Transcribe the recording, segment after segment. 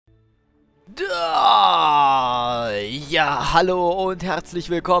Ja, hallo und herzlich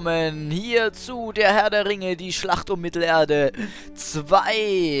willkommen hier zu der Herr der Ringe, die Schlacht um Mittelerde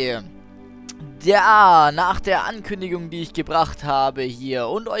 2. Ja, nach der Ankündigung, die ich gebracht habe hier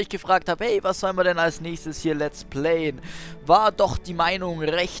und euch gefragt habe, hey, was sollen wir denn als nächstes hier let's playen, war doch die Meinung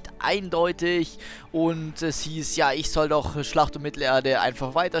recht eindeutig und es hieß, ja, ich soll doch Schlacht um Mittelerde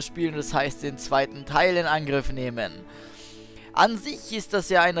einfach weiterspielen, das heißt den zweiten Teil in Angriff nehmen. An sich ist das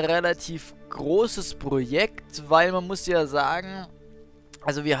ja ein relativ großes Projekt, weil man muss ja sagen,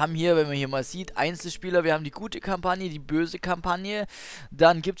 also wir haben hier, wenn man hier mal sieht, Einzelspieler, wir haben die gute Kampagne, die böse Kampagne,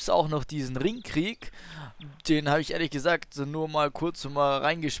 dann gibt es auch noch diesen Ringkrieg, den habe ich ehrlich gesagt nur mal kurz mal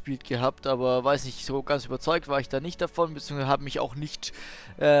reingespielt gehabt, aber weiß nicht, so ganz überzeugt war ich da nicht davon, beziehungsweise habe mich auch nicht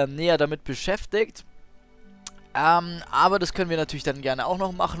näher damit beschäftigt. Aber das können wir natürlich dann gerne auch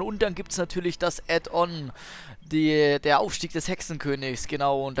noch machen. Und dann gibt es natürlich das Add-on, der Aufstieg des Hexenkönigs,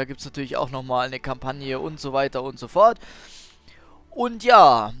 genau. Und da gibt es natürlich auch nochmal eine Kampagne und so weiter und so fort. Und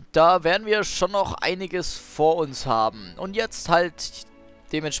ja, da werden wir schon noch einiges vor uns haben. Und jetzt halt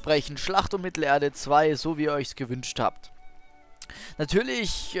dementsprechend Schlacht um Mittelerde 2, so wie ihr euch es gewünscht habt.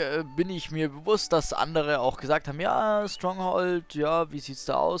 Natürlich bin ich mir bewusst, dass andere auch gesagt haben, ja, Stronghold, ja, wie sieht's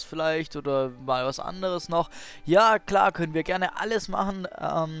da aus vielleicht oder mal was anderes noch. Ja, klar, können wir gerne alles machen.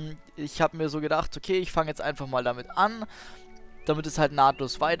 Ich habe mir so gedacht, okay, ich fange jetzt einfach mal damit an, damit es halt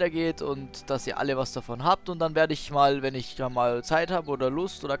nahtlos weitergeht und dass ihr alle was davon habt. Und dann werde ich mal, wenn ich da mal Zeit habe oder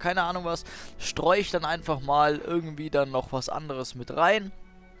Lust oder keine Ahnung was, streue ich dann einfach mal irgendwie dann noch was anderes mit rein.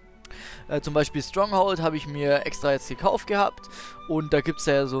 Zum Beispiel Stronghold habe ich mir extra jetzt gekauft gehabt und da gibt es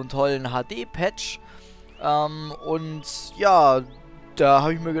ja so einen tollen HD-Patch und ja, da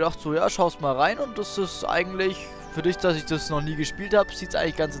habe ich mir gedacht, so ja, schaust mal rein und das ist eigentlich, für dich, dass ich das noch nie gespielt habe, sieht es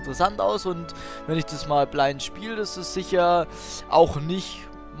eigentlich ganz interessant aus und wenn ich das mal blind spiele, das ist sicher auch nicht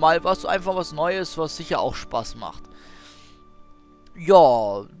mal was, einfach was Neues, was sicher auch Spaß macht.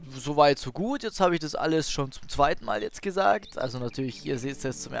 Ja, soweit so gut. Jetzt habe ich das alles schon zum zweiten Mal jetzt gesagt. Also natürlich, ihr seht es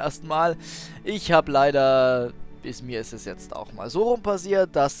jetzt zum ersten Mal. Ich habe leider, mir ist es jetzt auch mal so rum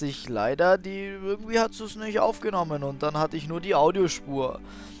passiert, dass ich leider irgendwie hat es nicht aufgenommen und dann hatte ich nur die Audiospur.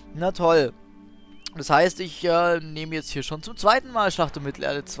 Na toll. Das heißt, ich nehme jetzt hier schon zum zweiten Mal Schlacht um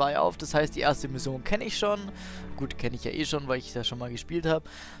Mittelerde 2 auf. Das heißt, die erste Mission kenne ich schon. Gut, kenne ich ja eh schon, weil ich ja schon mal gespielt habe.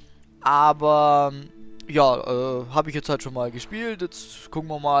 Aber ja, habe ich jetzt halt schon mal gespielt. Jetzt gucken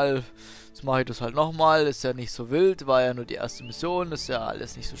wir mal. Jetzt mache ich das halt nochmal. Ist ja nicht so wild. War ja nur die erste Mission. Ist ja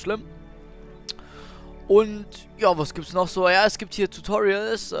alles nicht so schlimm. Und ja, was gibt's noch so? Ja, es gibt hier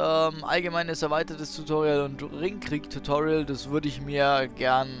Tutorials. Allgemeines erweitertes Tutorial und Ringkrieg-Tutorial. Das würde ich mir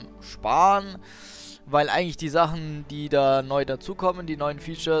gern sparen. Weil eigentlich die Sachen, die da neu dazukommen, die neuen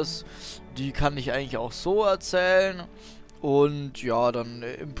Features, die kann ich eigentlich auch so erzählen. Und ja, dann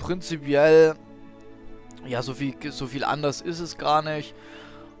im Prinzipiell, ja, so viel anders ist es gar nicht.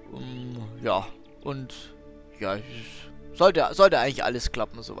 Ja, und ja, sollte eigentlich alles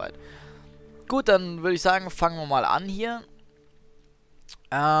klappen soweit. Gut, dann würde ich sagen, fangen wir mal an hier.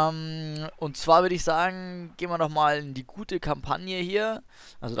 Und zwar würde ich sagen, gehen wir nochmal in die gute Kampagne hier.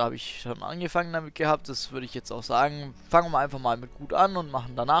 Also da habe ich schon angefangen damit gehabt, das würde ich jetzt auch sagen. Fangen wir einfach mal mit gut an und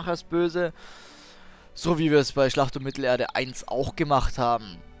machen danach erst böse. So wie wir es bei Schlacht um Mittelerde 1 auch gemacht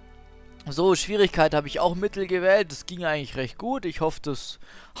haben. So, Schwierigkeit habe ich auch Mittel gewählt. Das ging eigentlich recht gut. Ich hoffe, das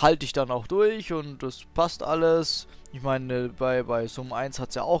halte ich dann auch durch und das passt alles. Ich meine, bei Sum 1 hat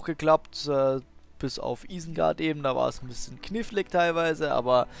es ja auch geklappt. Bis auf Isengard eben, da war es ein bisschen knifflig teilweise.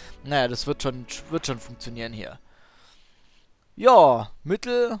 Aber naja, das wird schon funktionieren hier. Ja,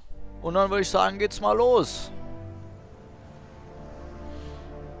 Mittel. Und dann würde ich sagen, geht's mal los.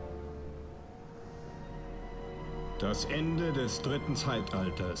 Das Ende des dritten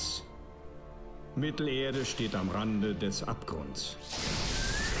Zeitalters. Mittelerde steht am Rande des Abgrunds.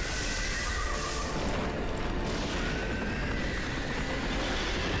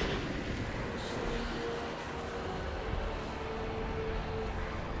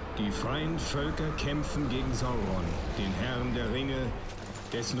 Die freien Völker kämpfen gegen Sauron, den Herrn der Ringe,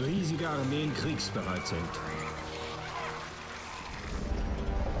 dessen riesige Armeen kriegsbereit sind.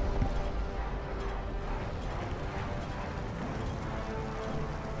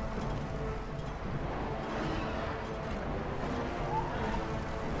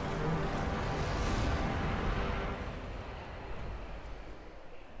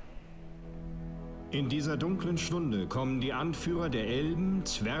 In dieser dunklen Stunde kommen die Anführer der Elben,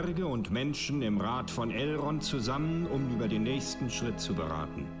 Zwerge und Menschen im Rat von Elrond zusammen, um über den nächsten Schritt zu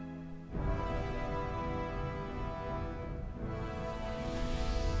beraten.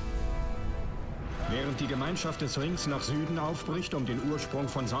 Während die Gemeinschaft des Rings nach Süden aufbricht, um den Ursprung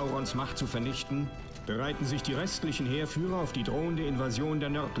von Saurons Macht zu vernichten, bereiten sich die restlichen Heerführer auf die drohende Invasion der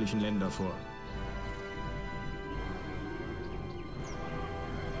nördlichen Länder vor.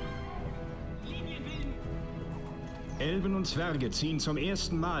 Elben und Zwerge ziehen zum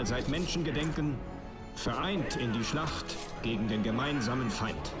ersten Mal seit Menschengedenken vereint in die Schlacht gegen den gemeinsamen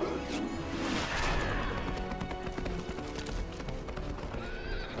Feind.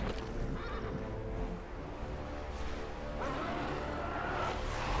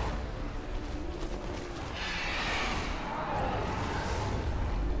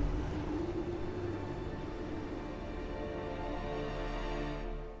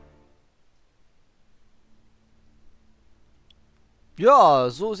 Ja,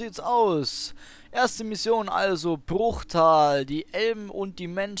 so sieht's aus. Erste Mission also Bruchtal. Die Elben und die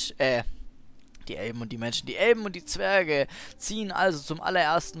Menschen, die Elben und die Zwerge ziehen also zum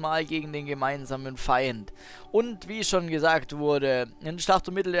allerersten Mal gegen den gemeinsamen Feind. Und wie schon gesagt wurde, in Schlacht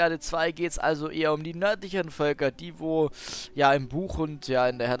um Mittelerde II geht es also eher um die nördlicheren Völker, die wo ja im Buch und ja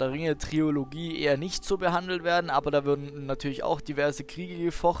in der Herr der Ringe Trilogie eher nicht so behandelt werden, aber da würden natürlich auch diverse Kriege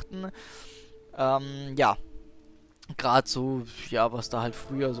gefochten. Ja. Gerade so, ja, was da halt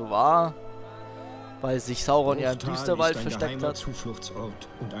früher so war, weil sich Sauron ja im Düsterwald versteckt hat. Zufluchtsort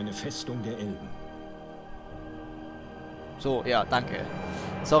und eine Festung der Elben. So, ja, danke.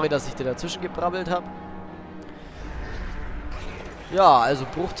 Sorry, dass ich dir dazwischen gebrabbelt habe. Ja, also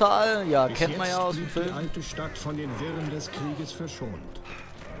Bruchtal, ja, kennt man ja aus dem Film. Die alte Stadt von den Wirren des Krieges verschont.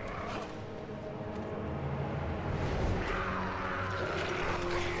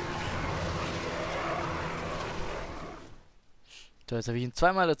 So, jetzt habe ich ihn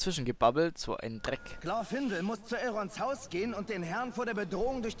zweimal dazwischen gebabbelt, so ein Dreck. Glorfindel muss zu Elrons Haus gehen und den Herrn vor der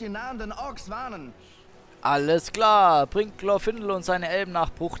Bedrohung durch die nahenden Orks warnen. Alles klar, bringt Glorfindel und seine Elben nach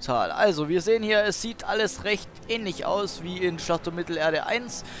Bruchtal. Also, wir sehen hier, es sieht alles recht ähnlich aus wie in Schlacht um Mittelerde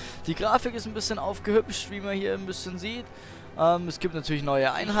 1. Die Grafik ist ein bisschen aufgehübscht, wie man hier ein bisschen sieht. Es gibt natürlich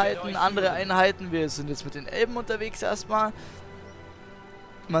neue Einheiten, andere Einheiten. Wir sind jetzt mit den Elben unterwegs erstmal.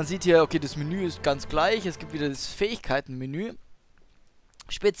 Man sieht hier, okay, das Menü ist ganz gleich. Es gibt wieder das Fähigkeitenmenü.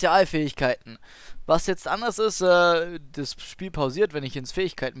 Spezialfähigkeiten. Was jetzt anders ist, das Spiel pausiert, wenn ich ins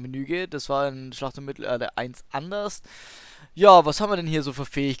Fähigkeitenmenü gehe. Das war in Schlacht um Mittelerde 1 anders. Ja, was haben wir denn hier so für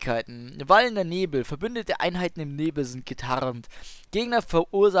Fähigkeiten? Wallender Nebel. Verbündete Einheiten im Nebel sind getarnt. Gegner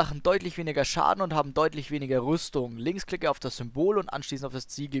verursachen deutlich weniger Schaden und haben deutlich weniger Rüstung. Linksklicke auf das Symbol und anschließend auf das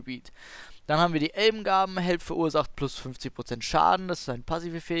Zielgebiet. Dann haben wir die Elbengaben. Held verursacht plus 50% Schaden. Das ist eine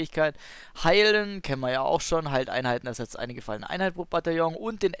passive Fähigkeit. Heilen kennen wir ja auch schon. Heilt Einheiten, ersetzt eine gefallene Einheit pro Bataillon.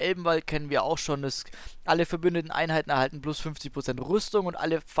 Und den Elbenwald kennen wir auch schon. Alle verbündeten Einheiten erhalten plus 50% Rüstung und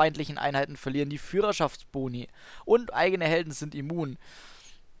alle feindlichen Einheiten verlieren die Führerschaftsboni. Und eigene Helden sind immun.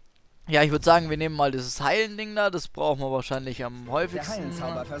 Ja, ich würde sagen, wir nehmen mal dieses Heilen-Ding da. Das brauchen wir wahrscheinlich am häufigsten. Der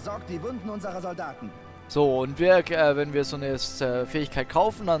Heilenzauber versorgt die Wunden unserer Soldaten. So, und wenn wir so eine Fähigkeit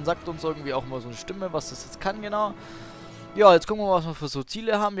kaufen, dann sagt uns irgendwie auch mal so eine Stimme, was das jetzt kann genau. Ja, jetzt gucken wir mal, was wir für so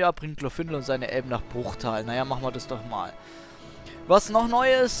Ziele haben. Ja, bringt Glorfindel und seine Elben nach Bruchtal. Naja, machen wir das doch mal. Was noch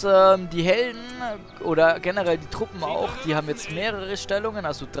neu ist, die Helden oder generell die Truppen auch, die haben jetzt mehrere Stellungen,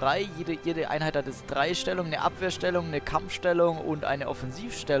 also 3. Jede Einheit hat jetzt 3 Stellungen, eine Abwehrstellung, eine Kampfstellung und eine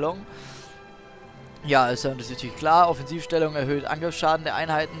Offensivstellung. Ja, ist ja natürlich klar, Offensivstellung erhöht Angriffsschaden der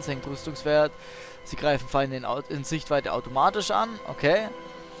Einheiten, senkt Rüstungswert, sie greifen Feinde in Sichtweite automatisch an, okay.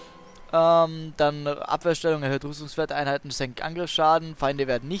 Dann Abwehrstellung erhöht Rüstungswert der Einheiten, senkt Angriffsschaden, Feinde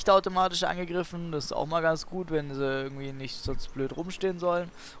werden nicht automatisch angegriffen, das ist auch mal ganz gut, wenn sie irgendwie nicht sonst blöd rumstehen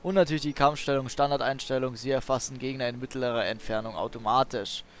sollen. Und natürlich die Kampfstellung, Standardeinstellung, sie erfassen Gegner in mittlerer Entfernung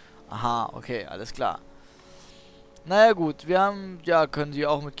automatisch. Aha, okay, alles klar. Naja gut, wir haben, ja, können sie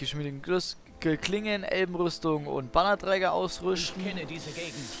auch mit geschmiedigten Klingen, Elbenrüstung und Bannerträger ausrüsten. Ich kenne diese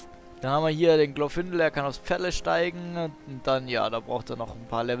Gegend. Dann haben wir hier den Glorfindel, er kann aufs Pferd steigen und dann, ja, da braucht er noch ein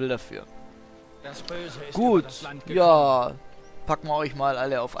paar Level dafür. Das Böse ist gut, das Land ja, packen wir euch mal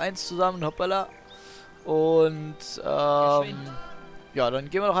alle auf 1 zusammen, hoppala. Und, ja, dann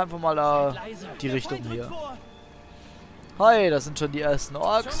gehen wir doch einfach mal da die Richtung hier. Hi, das sind schon die ersten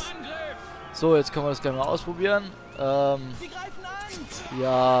Orks. So, jetzt können wir das gleich mal ausprobieren.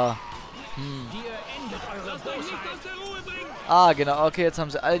 Ja, Ah, genau, okay, jetzt haben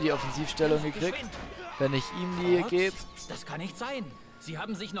sie alle die Offensivstellung gekriegt. Wenn ich ihm die gebe. Das kann nicht sein. Sie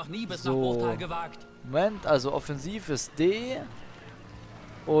haben sich noch nie bis nach Bruchtal gewagt. Moment, also Offensiv ist D.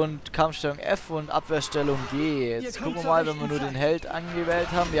 Und Kampfstellung F und Abwehrstellung G. Jetzt gucken wir mal, wenn wir nur den Held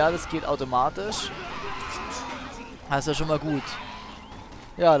angewählt haben. Ja, das geht automatisch. Das ist ja schon mal gut.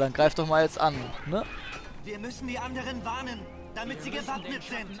 Ja, dann greift doch mal jetzt an, ne? Wir müssen die anderen warnen, damit sie gewappnet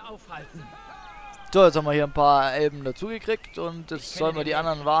sind. Aufhalten. So, jetzt haben wir hier ein paar Elben dazugekriegt und jetzt sollen wir die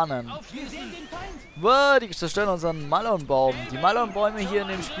anderen warnen. Wow, die zerstören unseren Malonbaum. Die Malonbäume hier in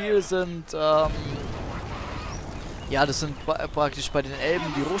dem Spiel sind, ja, das sind praktisch bei den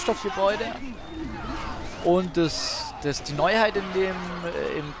Elben die Rohstoffgebäude. Und die Neuheit in dem,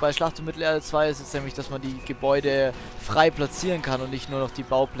 bei Schlacht um Mittelerde 2 ist jetzt nämlich, dass man die Gebäude frei platzieren kann und nicht nur noch die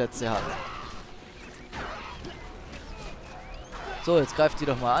Bauplätze hat. So, jetzt greift die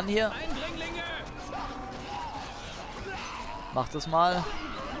doch mal an hier. Macht das mal.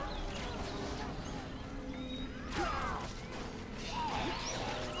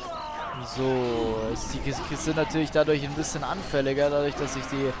 So, die sind natürlich dadurch ein bisschen anfälliger, dadurch, dass ich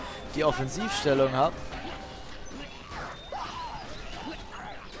die Offensivstellung habe.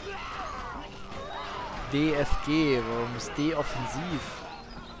 DFG, warum ist D offensiv?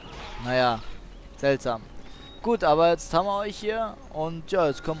 Naja, seltsam. Gut, aber jetzt haben wir euch hier und ja,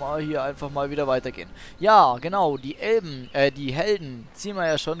 jetzt können wir hier einfach mal wieder weitergehen. Ja, genau, die Elben, die Helden ziehen wir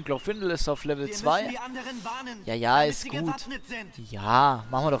ja schon. Glorfindel ist auf Level 2. Ja, ist gut. Ja,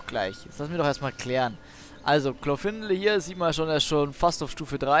 machen wir doch gleich. Jetzt lassen wir doch erstmal klären. Also, Glorfindel hier sieht man schon, er ist schon fast auf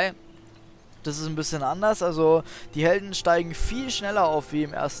Stufe 3. Das ist ein bisschen anders, also die Helden steigen viel schneller auf wie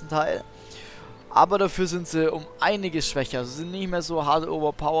im ersten Teil. Aber dafür sind sie um einiges schwächer. Also sind nicht mehr so hart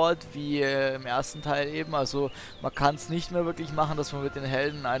overpowered wie im ersten Teil eben. Also man kann es nicht mehr wirklich machen, dass man mit den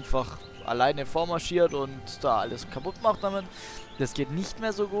Helden einfach alleine vormarschiert und da alles kaputt macht damit. Das geht nicht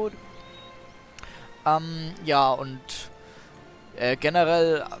mehr so gut. Ja, und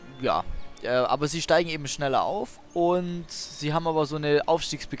generell, ja. Aber sie steigen eben schneller auf und sie haben aber so eine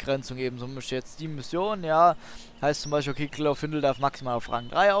Aufstiegsbegrenzung eben. So jetzt die Mission, ja, heißt zum Beispiel, okay, Glorfindel darf maximal auf Rang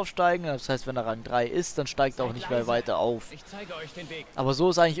 3 aufsteigen. Das heißt, wenn er Rang 3 ist, dann steigt er auch nicht mehr weiter auf. Ich zeige euch den Weg. Aber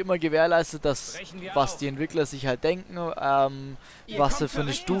so ist eigentlich immer gewährleistet, dass, was die Entwickler sich halt denken, was sie für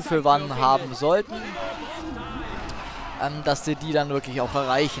eine Stufe wann haben sollten, dass sie die dann wirklich auch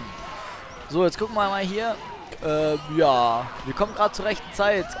erreichen. So, jetzt gucken wir mal hier. Ja, wir kommen gerade zur rechten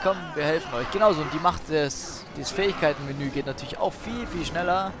Zeit. Komm, wir helfen euch. Genauso, und die Macht das Fähigkeitenmenü geht natürlich auch viel, viel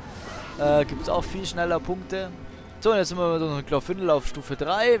schneller. Gibt es auch viel schneller Punkte. So, und jetzt sind wir mit unserem Glorfindel auf Stufe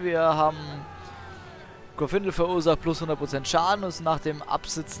 3. Wir haben Glorfindel verursacht plus 100% Schaden und ist nach dem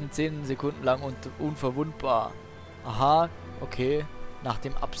Absitzen 10 Sekunden lang und unverwundbar. Aha, okay. Nach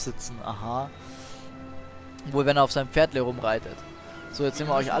dem Absitzen, aha. Wohl, wenn er auf seinem Pferd rumreitet. So, jetzt sind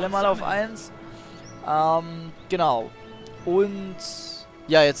wir euch alle mal auf 1. Genau. Und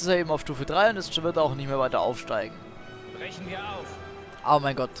ja, jetzt ist er eben auf Stufe 3 und jetzt wird er auch nicht mehr weiter aufsteigen. Brechen wir auf. Oh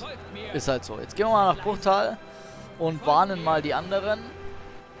mein Gott. Ist halt so. Jetzt gehen wir mal nach Bruchtal und warnen mal die anderen.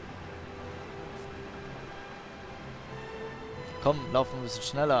 Komm, laufen ein bisschen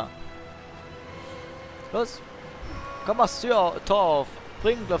schneller. Los. Komm, mach's Tor auf.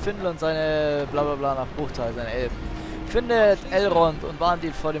 Bring Glorfindel und seine Blablabla nach Bruchtal, seine Elben. Findet Elrond und warnt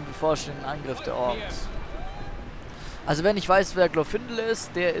ihn vor dem bevorstehenden Angriff der Orks. Also wenn ich weiß, wer Glorfindel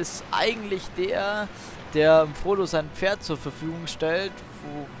ist, der ist eigentlich der Frodo sein Pferd zur Verfügung stellt,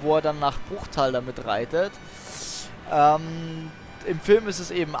 wo er dann nach Bruchtal damit reitet. Im Film ist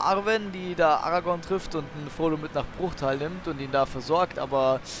es eben Arwen, die da Aragorn trifft und Frodo mit nach Bruchtal nimmt und ihn da versorgt,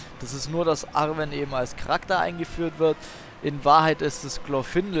 aber das ist nur, dass Arwen eben als Charakter eingeführt wird. In Wahrheit ist es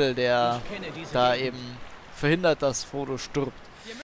Glorfindel, der da eben verhindert, dass Frodo stirbt.